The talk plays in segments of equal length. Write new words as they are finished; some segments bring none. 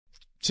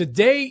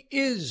Today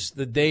is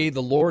the day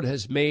the Lord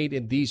has made,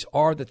 and these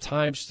are the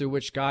times through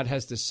which God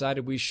has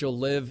decided we shall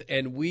live,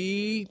 and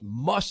we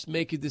must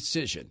make a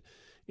decision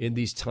in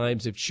these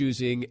times of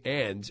choosing,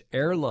 and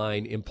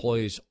airline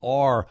employees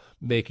are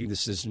making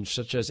decisions,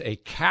 such as a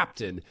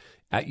captain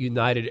at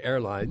United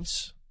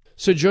Airlines.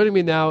 So joining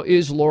me now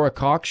is Laura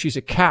Cox. She's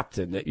a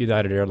captain at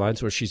United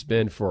Airlines, where she's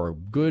been for a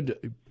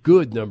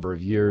good number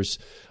of years.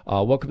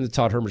 Welcome to the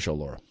Todd Herman Show,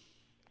 Laura.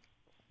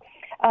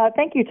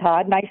 Thank you,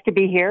 Todd. Nice to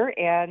be here.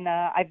 And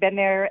I've been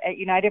there at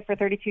United for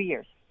 32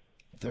 years.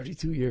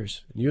 32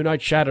 years. You and I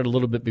chatted a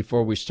little bit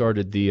before we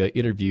started the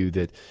interview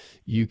that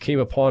you came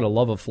upon a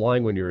love of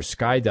flying when you were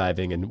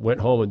skydiving and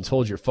went home and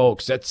told your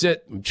folks, that's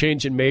it, I'm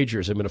changing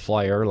majors. I'm going to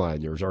fly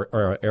airliners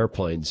or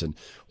airplanes. And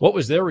what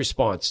was their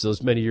response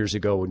those many years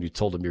ago when you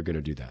told them you're going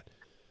to do that?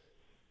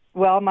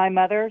 Well, my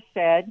mother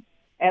said,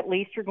 at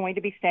least you're going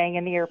to be staying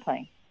in the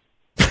airplane.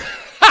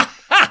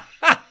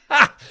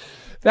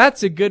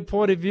 That's a good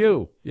point of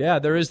view. Yeah,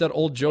 there is that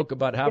old joke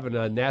about having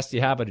a nasty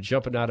habit of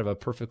jumping out of a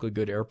perfectly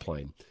good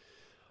airplane.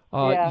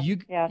 You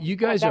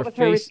guys that was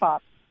her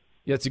response.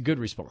 Yeah, it's a good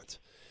response.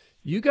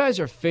 You guys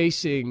are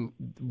facing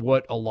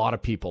what a lot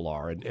of people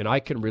are, and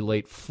I can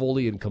relate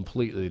fully and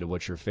completely to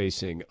what you're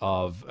facing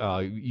of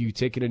you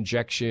take an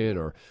injection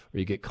or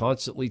you get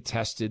constantly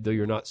tested, though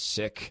you're not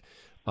sick,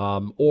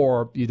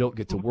 or you don't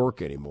get to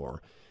work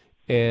anymore.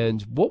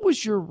 And what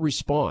was your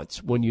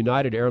response when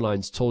United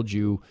Airlines told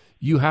you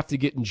you have to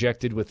get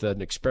injected with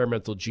an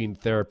experimental gene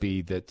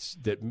therapy that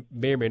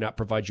may or may not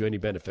provide you any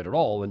benefit at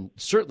all, and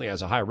certainly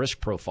has a high risk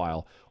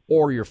profile,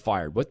 or you're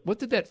fired? What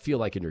did that feel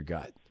like in your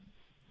gut?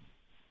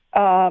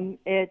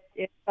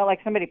 It felt like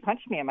somebody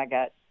punched me in my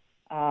gut.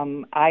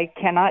 I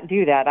cannot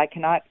do that.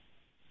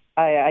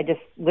 I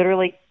just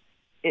literally,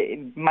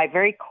 my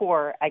very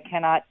core, I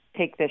cannot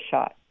take this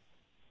shot.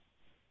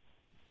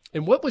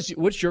 And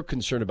what's your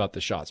concern about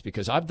the shots?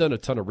 Because I've done a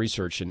ton of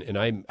research, and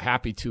I'm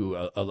happy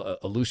to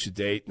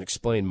elucidate and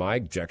explain my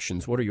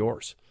objections. What are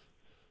yours?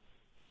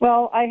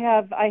 Well, I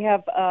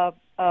have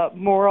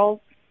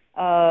moral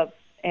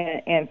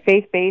and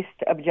faith-based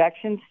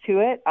objections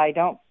to it.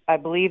 I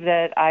believe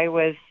that I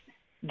was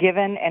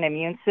given an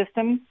immune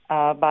system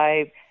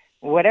by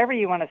whatever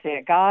you want to say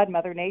it, God,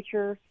 Mother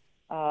Nature,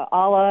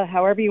 Allah,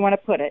 however you want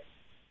to put it.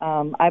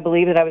 I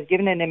believe that I was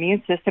given an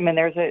immune system, and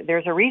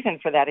there's a reason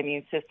for that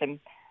immune system.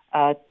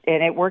 And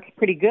it works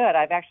pretty good.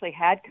 I've actually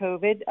had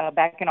COVID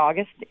back in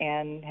August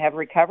and have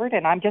recovered,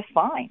 and I'm just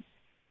fine.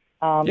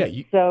 But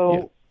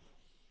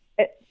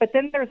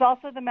then there's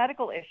also the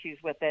medical issues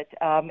with it.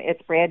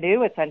 It's brand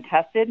new. It's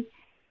untested.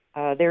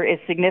 There is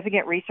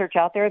significant research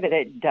out there that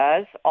it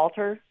does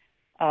alter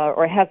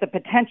or has the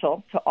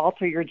potential to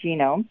alter your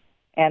genome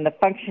and the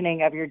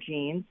functioning of your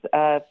genes.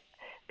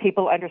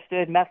 People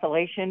understood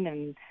methylation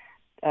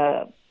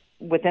and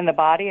within the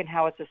body and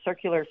how it's a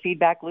circular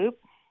feedback loop.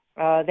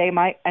 They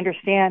might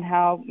understand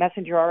how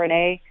messenger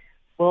RNA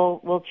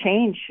will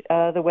change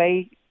the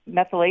way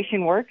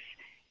methylation works,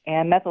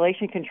 and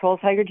methylation controls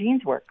how your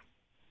genes work.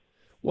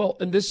 Well,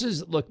 and this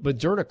is, look,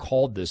 Moderna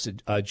called this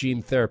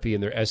gene therapy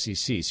in their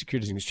SEC,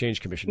 Securities and Exchange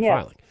Commission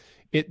filing.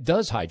 It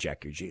does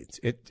hijack your genes.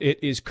 It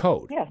is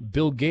code. Yeah.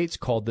 Bill Gates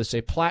called this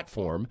a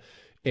platform,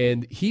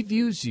 and he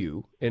views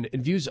you and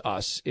views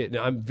us. And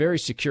I'm very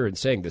secure in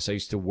saying this. I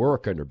used to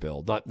work under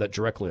Bill, not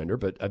directly under,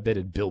 but I've been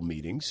in Bill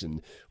meetings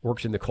and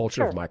worked in the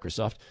culture of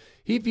Microsoft.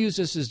 He views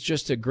us as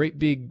just a great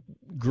big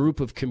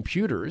group of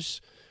computers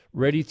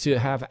ready to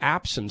have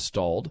apps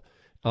installed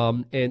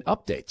and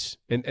updates.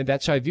 And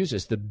that's how he views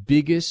us. The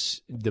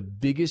biggest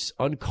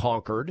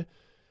unconquered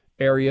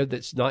area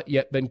that's not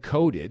yet been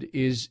coded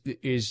is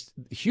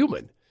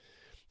human.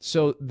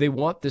 So they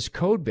want this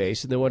code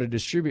base, and they want to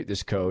distribute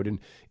this code,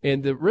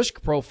 and the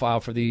risk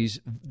profile for these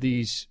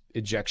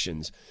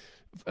injections.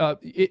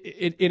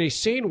 In a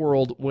sane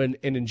world, when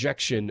an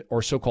injection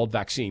or so-called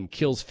vaccine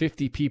kills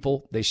 50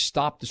 people, they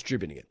stop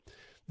distributing it.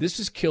 This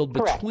has killed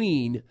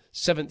between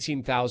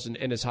 17,000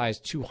 and as high as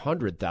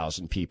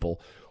 200,000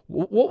 people.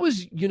 What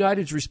was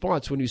United's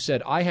response when you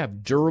said, I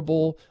have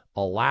durable,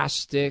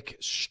 elastic,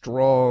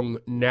 strong,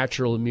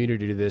 natural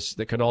immunity to this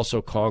that can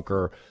also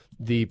conquer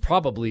the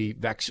probably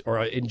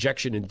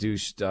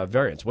injection-induced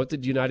variants? What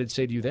did United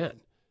say to you then?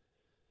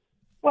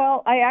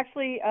 Well, I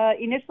actually,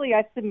 initially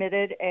I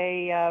submitted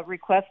a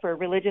request for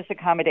religious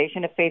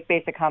accommodation, a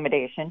faith-based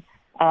accommodation.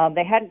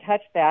 They hadn't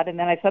touched that, and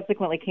then I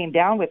subsequently came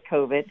down with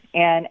COVID.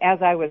 And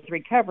as I was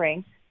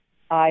recovering,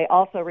 I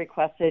also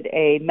requested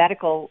a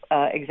medical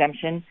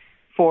exemption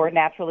for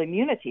natural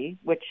immunity,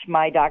 which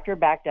my doctor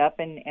backed up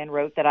and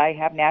wrote that I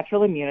have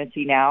natural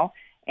immunity now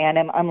and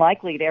am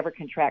unlikely to ever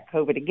contract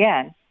COVID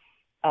again.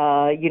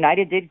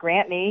 United did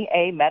grant me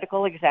a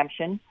medical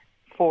exemption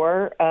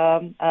from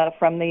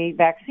the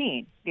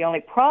vaccine. The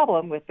only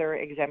problem with their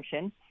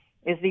exemption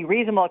is the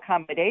reasonable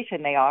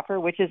accommodation they offer,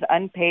 which is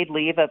unpaid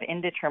leave of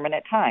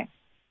indeterminate time.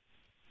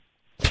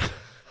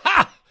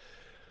 Ha!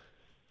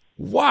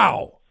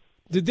 Wow.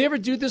 Did they ever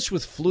do this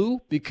with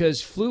flu?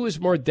 Because flu is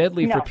more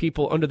deadly for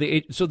people under the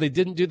age. So they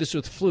didn't do this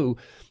with flu.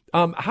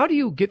 How do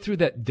you get through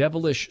that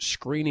devilish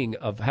screening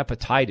of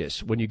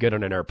hepatitis when you get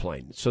on an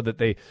airplane so that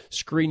they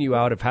screen you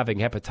out of having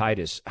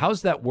hepatitis?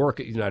 How's that work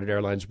at United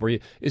Airlines?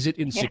 Is it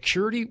in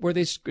security where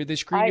they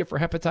screen you for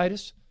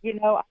hepatitis?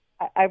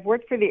 I've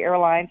worked for the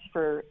airlines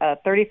for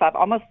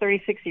almost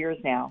 36 years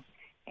now,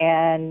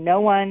 and no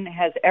one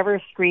has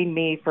ever screened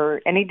me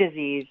for any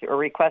disease or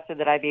requested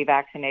that I be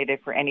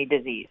vaccinated for any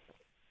disease.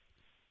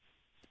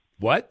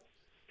 What?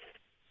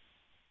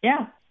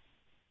 Yeah.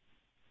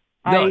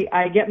 None.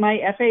 I get my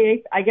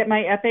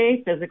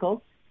FAA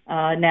physical.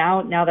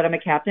 Now that I'm a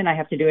captain, I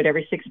have to do it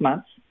every 6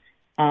 months.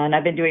 And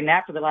I've been doing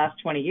that for the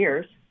last 20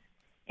 years.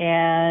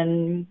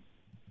 And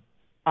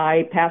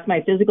I pass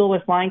my physical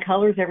with flying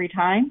colors every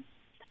time.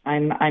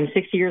 I'm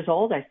 60 years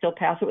old. I still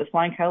pass it with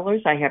flying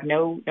colors. I have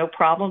no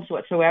problems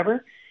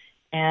whatsoever.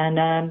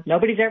 And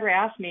nobody's ever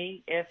asked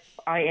me if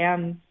I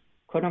am,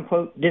 quote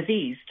unquote,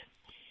 diseased.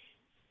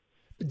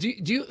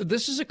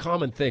 This is a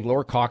common thing.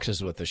 Laura Cox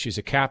is with us. She's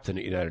a captain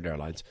at United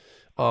Airlines.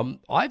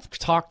 I've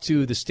talked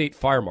to the state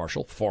fire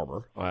marshal,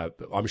 former,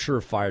 I'm sure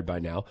fired by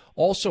now,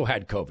 also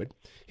had COVID.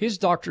 His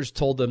doctors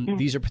told him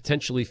these are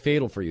potentially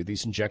fatal for you.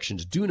 These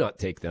injections, do not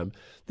take them.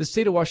 The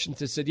state of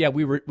Washington said, yeah,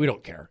 we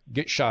don't care.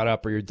 Get shot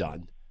up or you're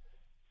done.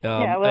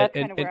 That's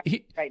kind of where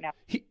I'm right now.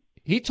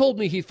 He told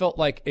me he felt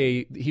like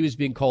he was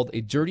being called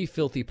a dirty,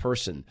 filthy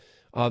person.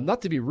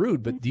 Not to be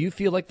rude, but do you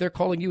feel like they're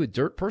calling you a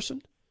dirt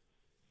person?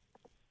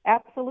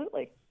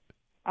 Absolutely.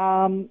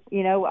 I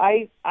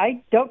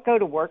don't go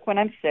to work when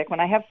I'm sick.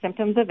 When I have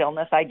symptoms of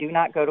illness, I do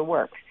not go to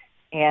work.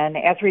 And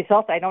as a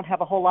result, I don't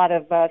have a whole lot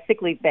of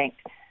sick leave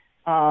banked.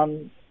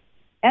 And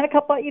a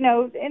couple,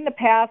 in the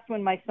past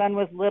when my son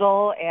was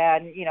little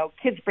and,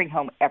 kids bring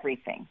home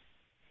everything.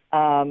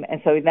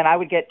 And so then I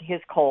would get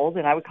his cold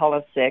and I would call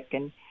him sick.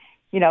 And,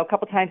 a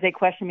couple times they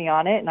questioned me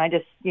on it and I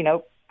just,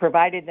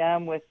 provided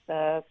them with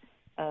the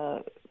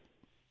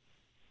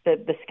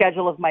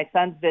schedule of my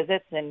son's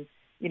visits and,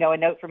 a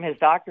note from his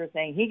doctor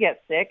saying he gets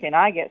sick and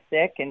I get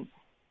sick and,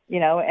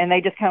 and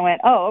they just kind of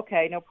went, oh,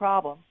 okay, no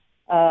problem.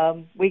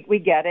 We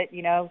get it.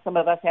 Some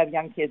of us have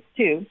young kids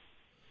too,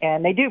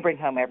 and they do bring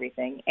home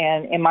everything.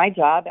 And in my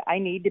job, I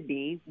need to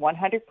be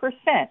 100%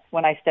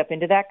 when I step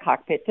into that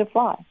cockpit to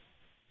fly.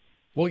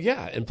 Well,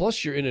 yeah. And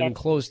plus you're in an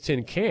enclosed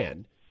tin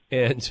can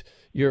and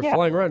you're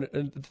flying around.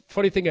 And the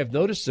funny thing I've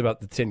noticed about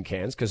the tin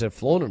cans, because I've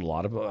flown in a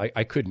lot of them,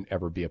 I couldn't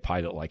ever be a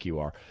pilot like you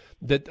are,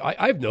 that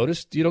I've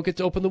noticed you don't get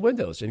to open the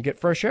windows and get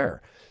fresh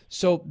air.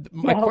 So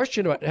my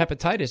question about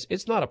hepatitis,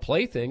 it's not a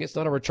plaything. It's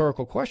not a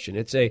rhetorical question.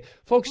 It's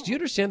folks, do you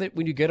understand that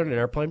when you get on an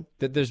airplane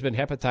that there's been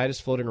hepatitis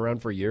floating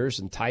around for years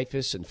and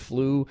typhus and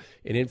flu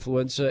and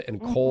influenza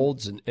and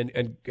colds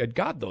and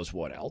God knows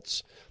what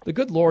else? The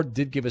good Lord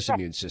did give us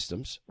immune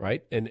systems,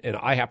 right? And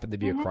I happen to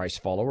be a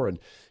Christ follower and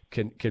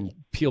can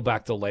peel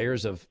back the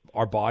layers of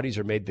our bodies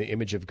are made in the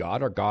image of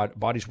God. Our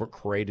bodies weren't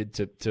created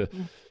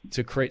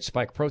to create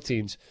spike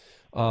proteins,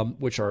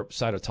 which are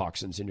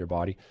cytotoxins in your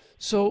body.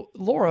 So,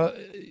 Laura,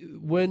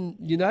 when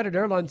United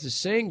Airlines is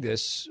saying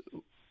this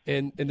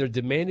and they're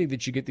demanding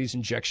that you get these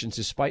injections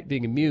despite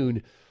being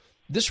immune,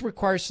 this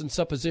requires some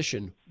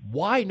supposition.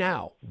 Why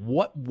now?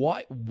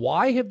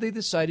 Why have they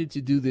decided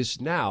to do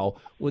this now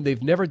when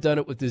they've never done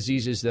it with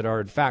diseases that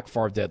are, in fact,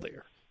 far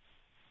deadlier?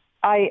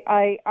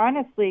 I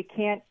honestly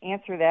can't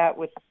answer that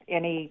with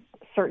any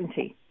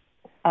certainty.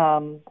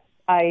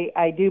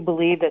 I do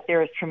believe that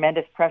there is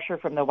tremendous pressure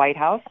from the White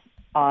House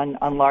on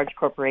large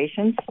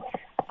corporations.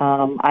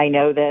 I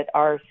know that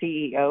our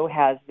CEO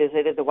has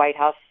visited the White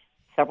House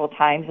several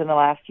times in the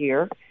last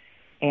year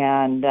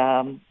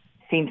and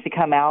seems to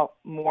come out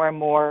more and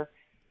more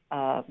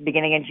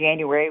beginning in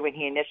January when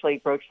he initially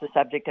broached the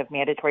subject of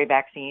mandatory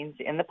vaccines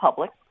in the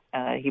public.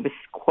 He was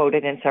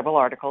quoted in several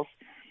articles.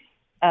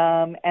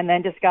 And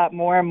then just got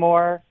more and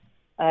more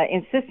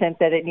insistent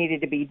that it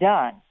needed to be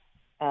done.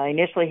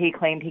 Initially, he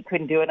claimed he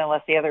couldn't do it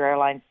unless the other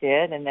airlines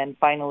did, and then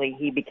finally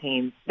he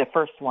became the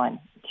first one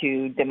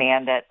to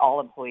demand that all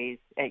employees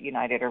at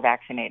United are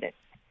vaccinated.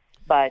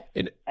 But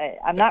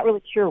I'm not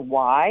really sure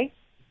why.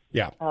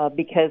 Yeah.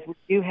 Because we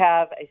do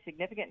have a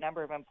significant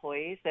number of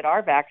employees that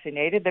are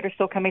vaccinated that are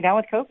still coming down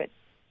with COVID.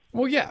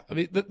 Well, yeah. I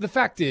mean, the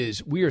fact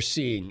is, we are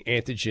seeing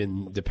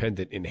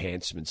antigen-dependent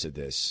enhancements of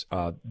this.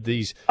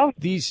 These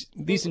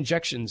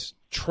injections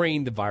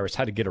train the virus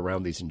how to get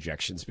around these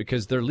injections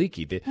because they're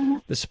leaky.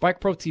 The spike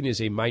protein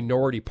is a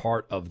minority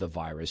part of the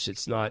virus.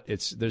 It's not.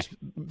 There's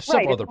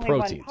several other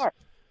proteins.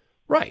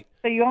 Right.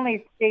 So you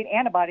only create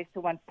antibodies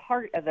to one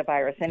part of the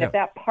virus, and if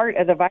that part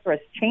of the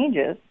virus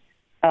changes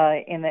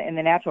in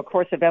the natural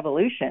course of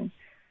evolution,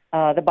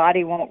 the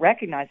body won't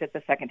recognize it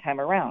the second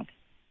time around.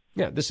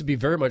 Yeah, this would be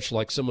very much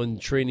like someone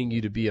training you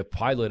to be a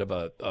pilot of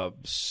a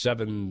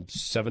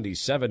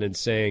 777 and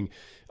saying,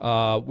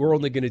 we're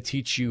only going to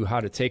teach you how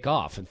to take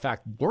off. In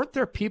fact, weren't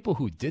there people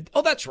who did?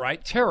 Oh, that's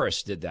right.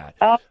 Terrorists did that.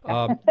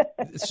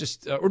 It's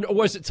just, or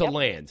was it to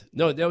land?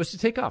 No, that was to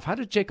take off. How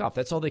to take off?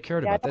 That's all they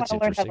cared about. That's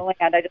interesting. I don't want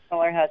to learn how to land. I just want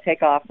to learn how to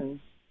take off and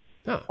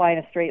fly in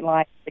a straight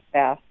line really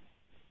fast.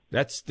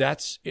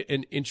 That's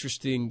an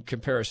interesting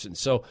comparison.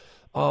 So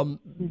I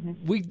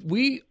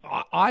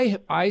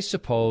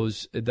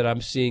suppose that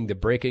I'm seeing the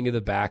breaking of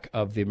the back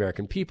of the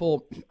American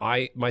people.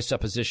 My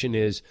supposition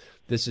is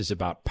this is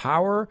about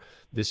power.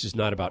 This is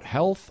not about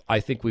health. I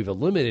think we've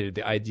eliminated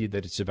the idea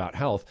that it's about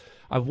health.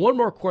 I have one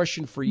more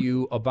question for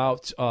you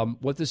about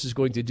what this is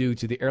going to do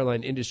to the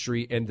airline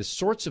industry and the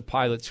sorts of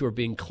pilots who are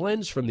being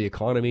cleansed from the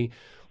economy.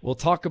 We'll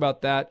talk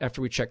about that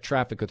after we check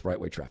traffic with Right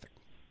Way Traffic.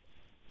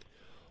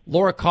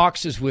 Laura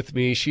Cox is with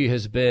me. She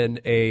has been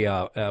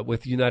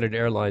with United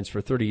Airlines for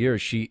 30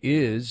 years. She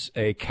is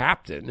a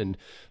captain and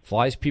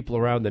flies people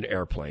around in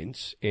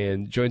airplanes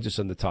and joins us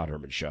on the Todd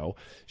Herman Show.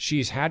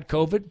 She's had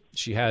COVID.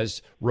 She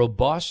has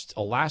robust,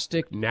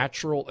 elastic,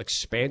 natural,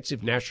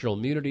 expansive natural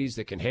immunities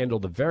that can handle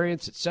the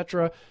variants,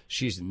 etc.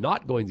 She's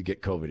not going to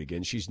get COVID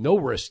again. She's no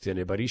risk to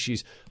anybody.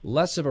 She's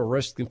less of a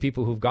risk than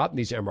people who've gotten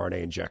these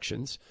mRNA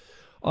injections.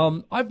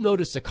 I've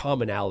noticed a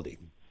commonality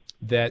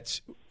that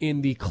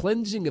in the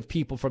cleansing of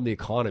people from the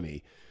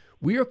economy,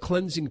 we are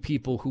cleansing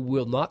people who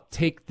will not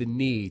take the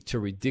knee to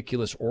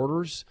ridiculous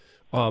orders,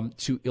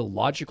 to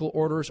illogical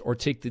orders, or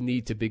take the knee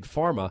to big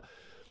pharma.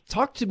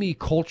 Talk to me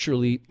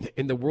culturally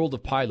in the world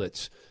of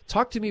pilots.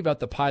 Talk to me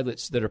about the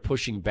pilots that are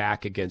pushing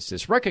back against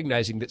this,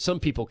 recognizing that some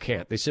people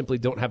can't. They simply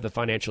don't have the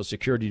financial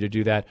security to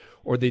do that,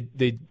 or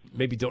they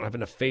maybe don't have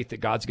enough faith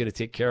that God's going to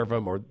take care of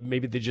them, or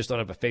maybe they just don't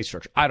have a faith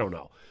structure. I don't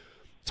know.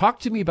 Talk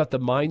to me about the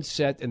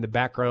mindset and the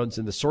backgrounds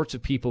and the sorts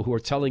of people who are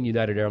telling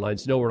United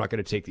Airlines, no, we're not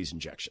going to take these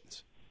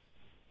injections.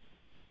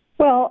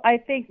 Well, I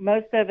think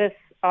most of us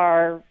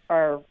are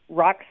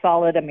rock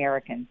solid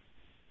Americans,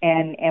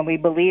 and we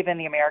believe in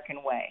the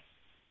American way.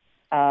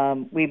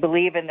 We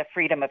believe in the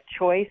freedom of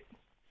choice.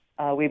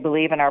 We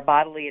believe in our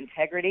bodily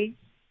integrity.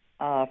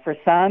 For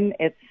some,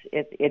 it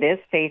is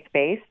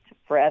faith-based.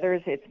 For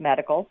others, it's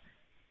medical.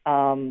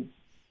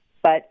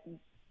 But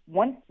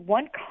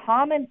one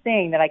common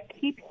thing that I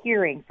keep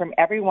hearing from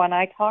everyone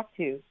I talk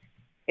to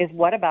is,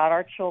 what about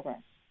our children?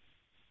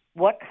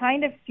 What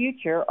kind of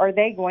future are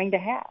they going to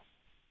have?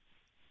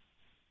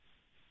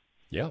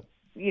 Yeah.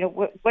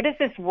 What is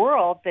this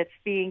world that's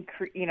being,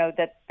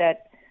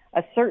 that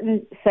a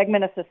certain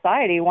segment of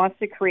society wants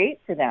to create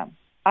for them?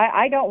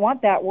 I don't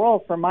want that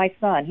world for my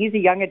son. He's a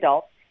young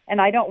adult, and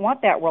I don't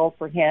want that world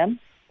for him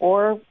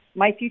or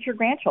my future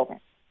grandchildren.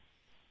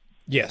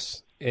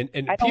 Yes. And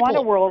I don't want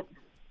a world.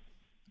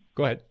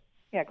 Go ahead.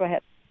 Yeah, go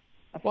ahead.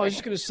 Well, I was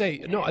just going to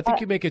say, no, I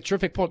think you make a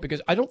terrific point,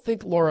 because I don't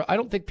think, Laura,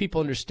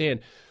 people understand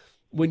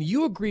when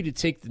you agree to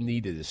take the knee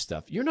to this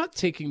stuff, you're not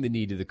taking the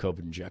knee to the COVID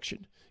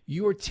injection.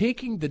 You are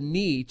taking the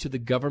knee to the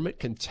government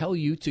can tell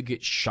you to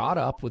get shot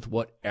up with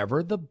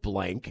whatever the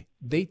blank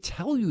they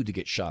tell you to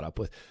get shot up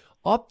with,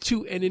 up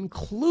to and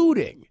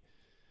including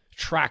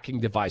tracking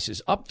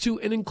devices, up to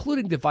and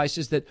including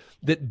devices that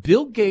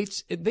Bill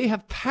Gates, they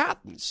have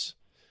patents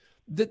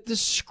that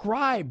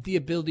describe the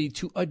ability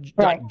to,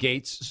 not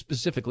Gates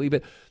specifically,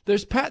 but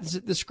there's patents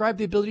that describe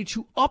the ability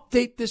to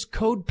update this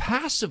code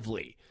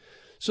passively.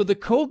 So the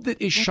code that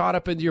is shot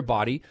up into your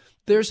body,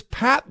 there's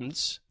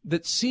patents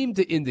that seem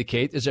to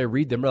indicate, as I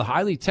read them, are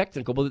highly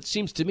technical, but it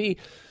seems to me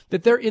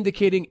that they're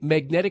indicating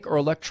magnetic or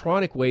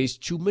electronic ways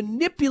to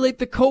manipulate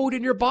the code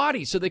in your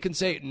body. So they can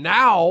say,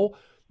 now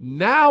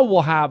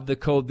we'll have the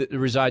code that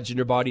resides in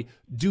your body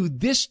do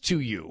this to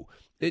you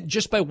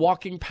just by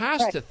walking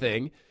past a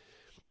thing.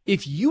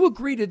 If you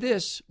agree to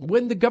this,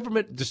 when the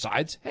government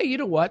decides, hey, you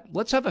know what?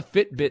 Let's have a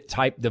Fitbit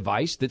type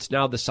device that's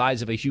now the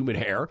size of a human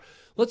hair.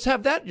 Let's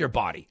have that in your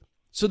body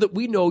so that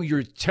we know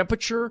your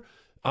temperature,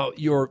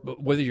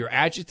 whether you're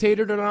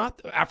agitated or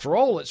not. After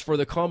all, it's for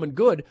the common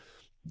good.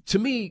 To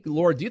me,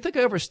 Laura, do you think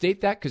I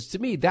overstate that? Because to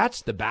me,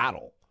 that's the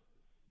battle.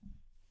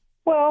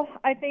 Well,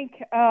 I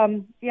think,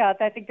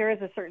 I think there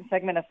is a certain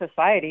segment of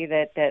society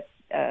that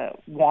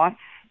wants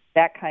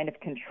that kind of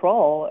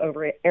control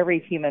over every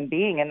human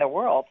being in the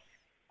world.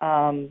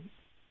 And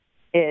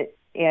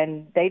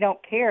they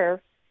don't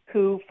care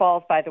who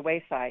falls by the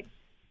wayside,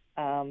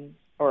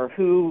 or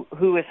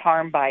who is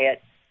harmed by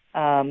it.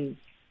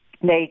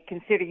 They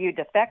consider you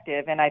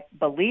defective, and I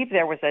believe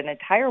there was an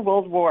entire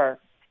World War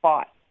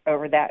fought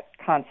over that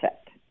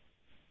concept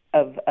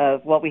of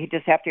we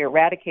just have to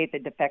eradicate the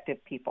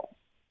defective people.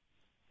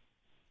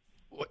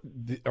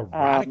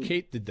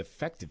 Eradicate the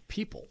defective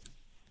people?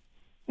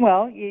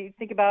 Well, you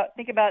think about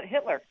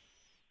Hitler.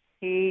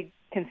 He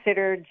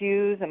considered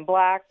Jews and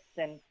blacks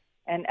and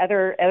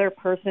other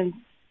persons,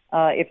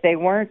 if they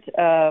weren't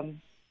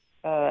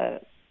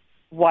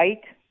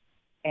white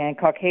and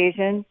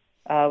Caucasian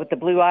with the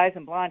blue eyes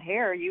and blonde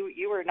hair,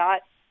 you were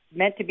not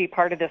meant to be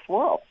part of this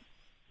world.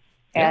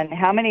 Yeah. And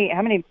how many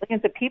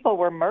millions of people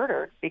were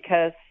murdered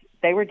because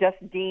they were just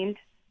deemed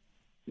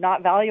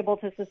not valuable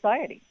to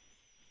society?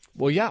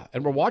 Well, yeah,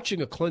 and we're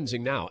watching a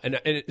cleansing now, and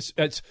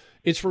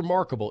it's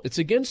remarkable. It's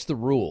against the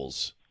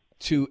rules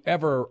to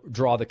ever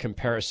draw the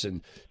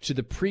comparison to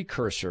the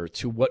precursor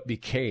to what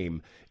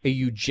became a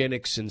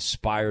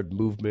eugenics-inspired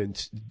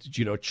movement.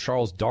 You know,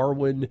 Charles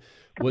Darwin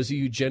was a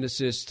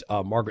eugenicist.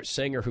 Margaret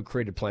Sanger, who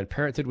created Planned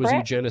Parenthood, was a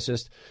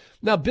eugenicist.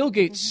 Now, Bill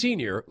Gates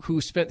Sr.,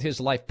 who spent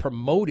his life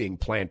promoting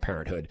Planned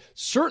Parenthood,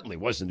 certainly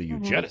wasn't a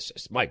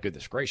eugenicist. My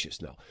goodness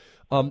gracious, no.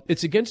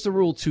 It's against the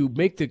rule to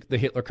make the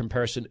Hitler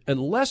comparison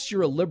unless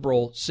you're a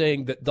liberal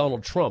saying that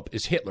Donald Trump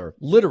is Hitler,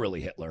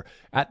 literally Hitler.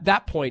 At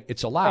that point,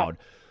 it's allowed.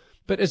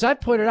 But as I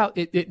pointed out,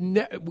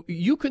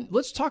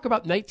 let's talk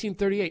about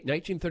 1938,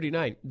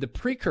 1939, the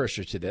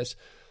precursor to this.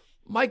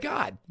 My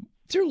God,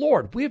 dear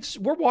Lord, we're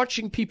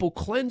watching people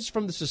cleanse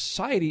from the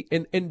society,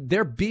 and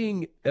they're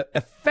being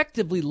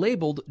effectively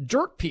labeled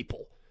dirt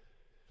people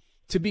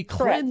to be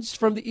cleansed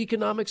from the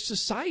economic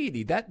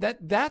society.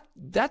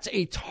 That's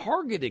a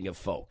targeting of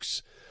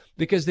folks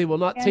because they will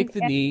not take the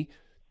knee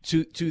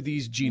to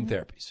these gene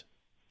therapies.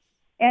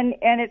 And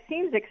it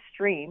seems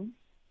extreme,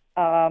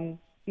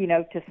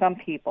 to some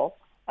people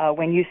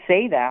when you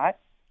say that,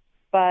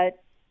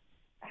 but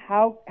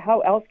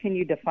how else can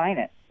you define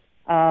it?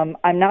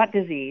 I'm not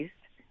diseased.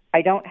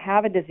 I don't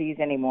have a disease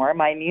anymore.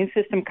 My immune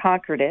system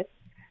conquered it.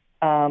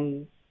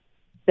 The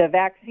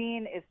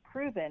vaccine is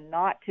proven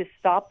not to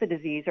stop the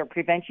disease or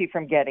prevent you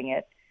from getting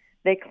it.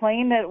 They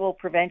claim that it will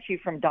prevent you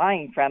from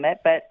dying from it,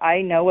 but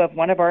I know of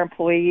one of our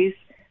employees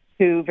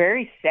who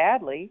very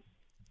sadly,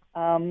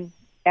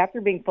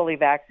 after being fully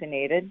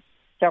vaccinated,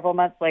 several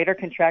months later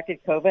contracted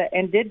COVID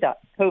and did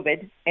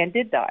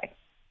die.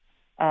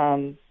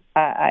 I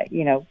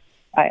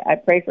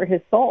pray for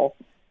his soul,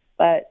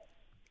 but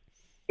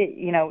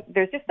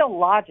there's just no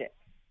logic.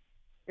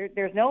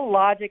 There's no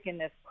logic in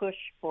this push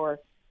for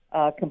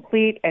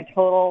complete and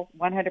total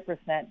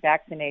 100%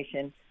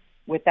 vaccination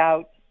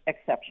without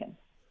exception.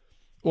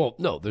 Well,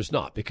 no, there's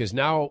not, because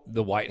now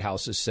the White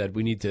House has said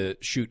we need to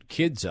shoot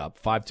kids up,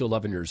 5 to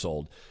 11 years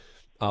old,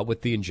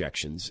 with the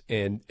injections,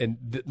 and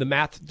the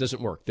math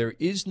doesn't work. There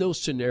is no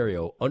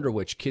scenario under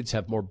which kids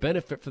have more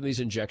benefit from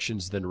these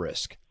injections than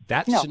risk.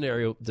 That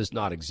scenario does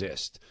not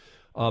exist.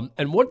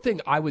 And one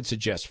thing I would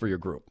suggest for your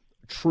group,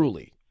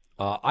 truly,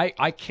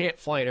 I can't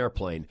fly an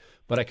airplane,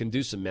 but I can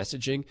do some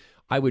messaging.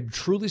 I would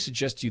truly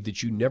suggest to you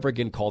that you never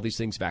again call these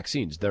things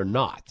vaccines. They're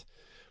not.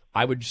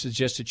 I would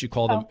suggest that you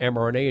call them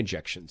mRNA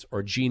injections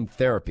or gene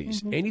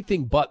therapies,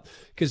 anything but,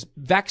 because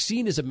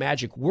vaccine is a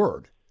magic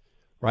word,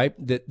 right?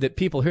 That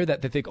people hear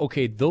that, they think,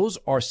 okay, those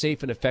are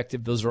safe and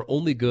effective. Those are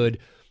only good.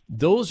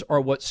 Those are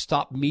what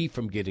stop me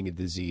from getting a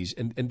disease,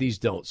 and these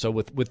don't. So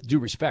with due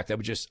respect, I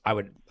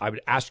would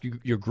ask you,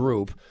 your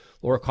group.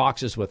 Laura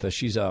Cox is with us.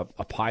 She's a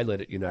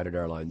pilot at United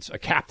Airlines, a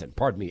captain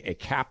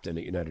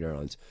at United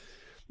Airlines.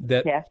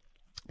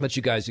 Let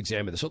you guys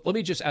examine this. So let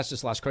me just ask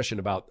this last question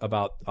about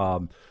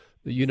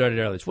the United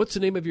Airlines. What's the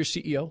name of your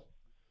CEO?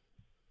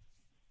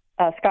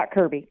 Scott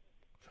Kirby.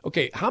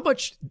 Okay, how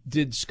much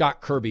did Scott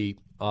Kirby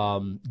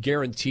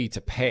guarantee to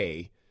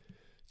pay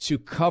to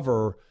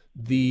cover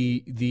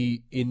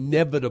the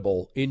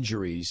inevitable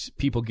injuries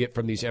people get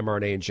from these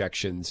mRNA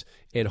injections,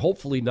 and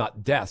hopefully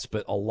not deaths,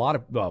 but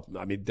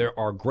there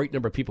are a great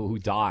number of people who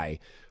die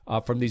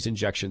from these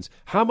injections.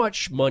 How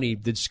much money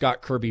did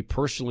Scott Kirby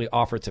personally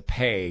offer to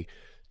pay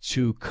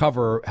to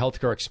cover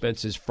healthcare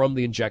expenses from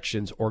the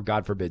injections or,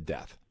 God forbid,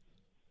 death?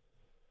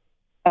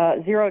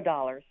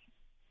 $0.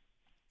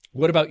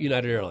 What about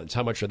United Airlines?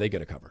 How much are they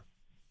going to cover?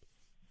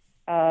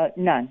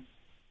 None.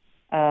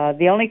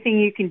 The only thing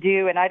you can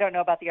do, and I don't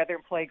know about the other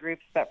employee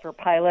groups, but for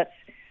pilots,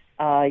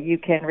 you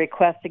can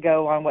request to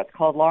go on what's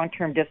called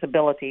long-term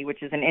disability,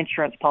 which is an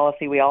insurance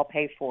policy we all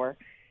pay for,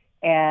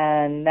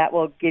 and that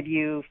will give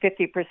you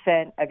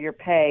 50% of your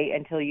pay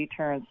until you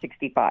turn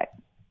 65.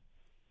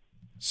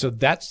 So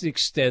that's the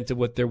extent of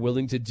what they're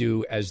willing to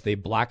do as they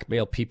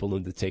blackmail people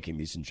into taking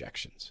these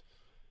injections.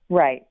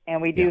 Right,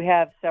 and we do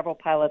have several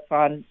pilots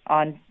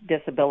on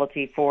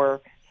disability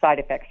for side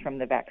effects from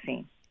the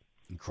vaccine.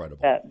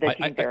 Incredible. The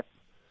gene therapy.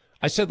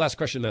 I said last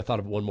question, and I thought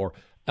of one more.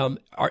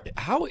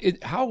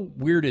 How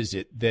weird is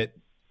it that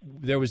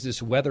there was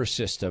this weather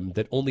system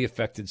that only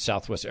affected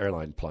Southwest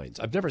airline planes?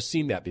 I've never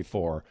seen that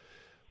before,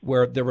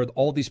 where there were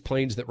all these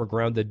planes that were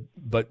grounded,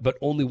 but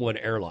only one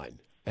airline.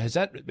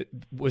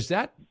 Was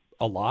that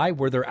a lie?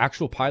 Were there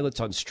actual pilots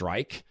on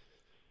strike?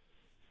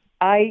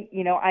 I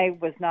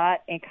was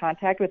not in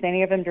contact with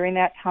any of them during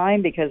that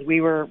time because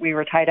we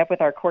were tied up with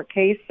our court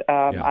case.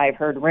 I've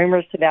heard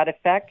rumors to that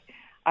effect.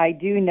 I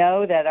do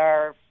know that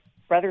our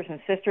brothers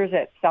and sisters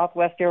at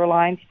Southwest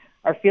Airlines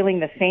are feeling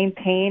the same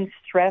pain,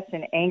 stress,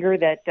 and anger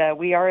that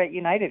we are at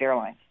United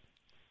Airlines.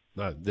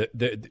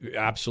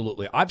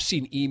 Absolutely. I've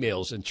seen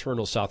emails,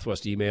 internal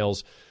Southwest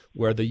emails,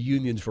 where the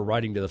unions were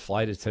writing to the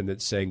flight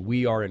attendants saying,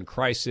 we are in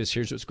crisis.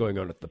 Here's what's going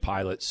on with the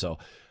pilots. So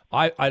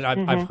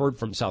I've heard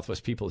from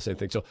Southwest people the same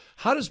thing. So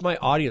how does my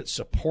audience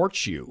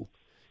support you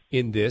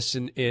in this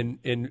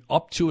and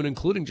up to and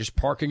including just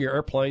parking your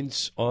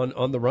airplanes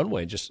on the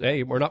runway and just,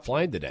 hey, we're not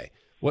flying today?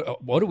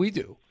 What do we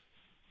do?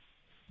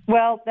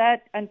 Well,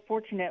 that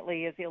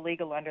unfortunately is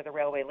illegal under the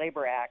Railway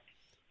Labor Act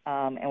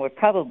and would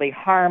probably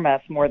harm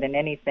us more than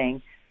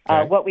anything.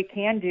 Okay. What we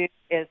can do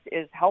is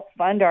help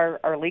fund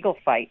our legal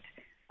fight.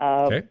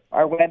 Okay.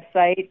 Our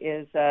website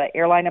is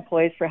Airline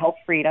Employees for Health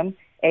Freedom,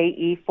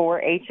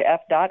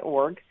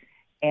 ae4hf.org,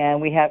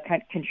 and we have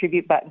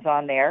contribute buttons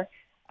on there.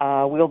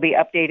 We'll be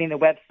updating the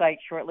website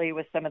shortly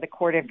with some of the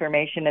court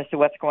information as to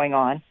what's going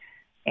on,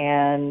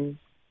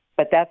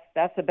 but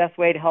that's the best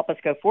way to help us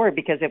go forward,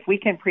 because if we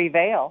can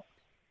prevail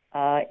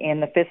in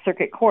the Fifth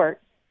Circuit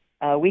Court,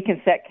 we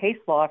can set case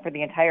law for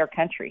the entire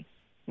country,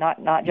 not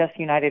just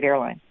United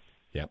Airlines.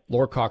 Yeah,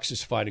 Laura Cox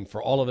is fighting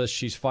for all of us.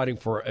 She's fighting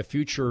for a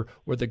future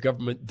where the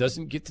government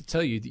doesn't get to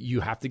tell you that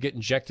you have to get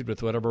injected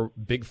with whatever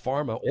big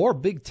pharma or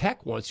big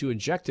tech wants you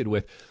injected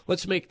with.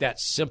 Let's make that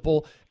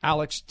simple.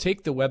 Alex,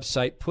 take the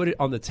website, put it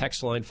on the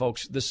text line,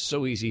 folks. This is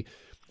so easy.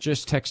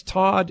 Just text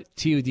Todd,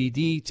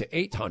 TODD, to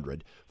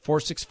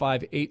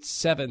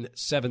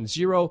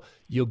 800-465-8770.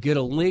 You'll get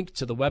a link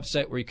to the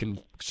website where you can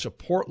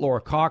support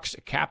Laura Cox,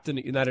 a captain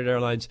at United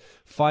Airlines,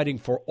 fighting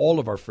for all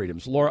of our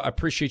freedoms. Laura, I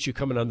appreciate you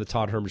coming on the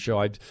Todd Herman Show.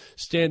 I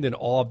stand in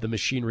awe of the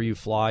machinery you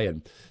fly,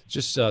 and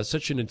just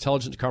such an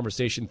intelligent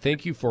conversation.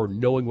 Thank you for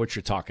knowing what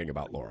you're talking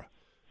about, Laura.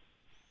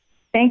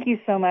 Thank you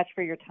so much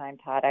for your time,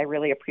 Todd. I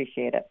really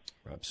appreciate it.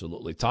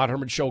 Absolutely. Todd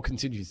Herman Show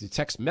continues to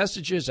text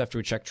messages after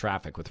we check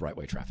traffic with Right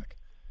Way Traffic.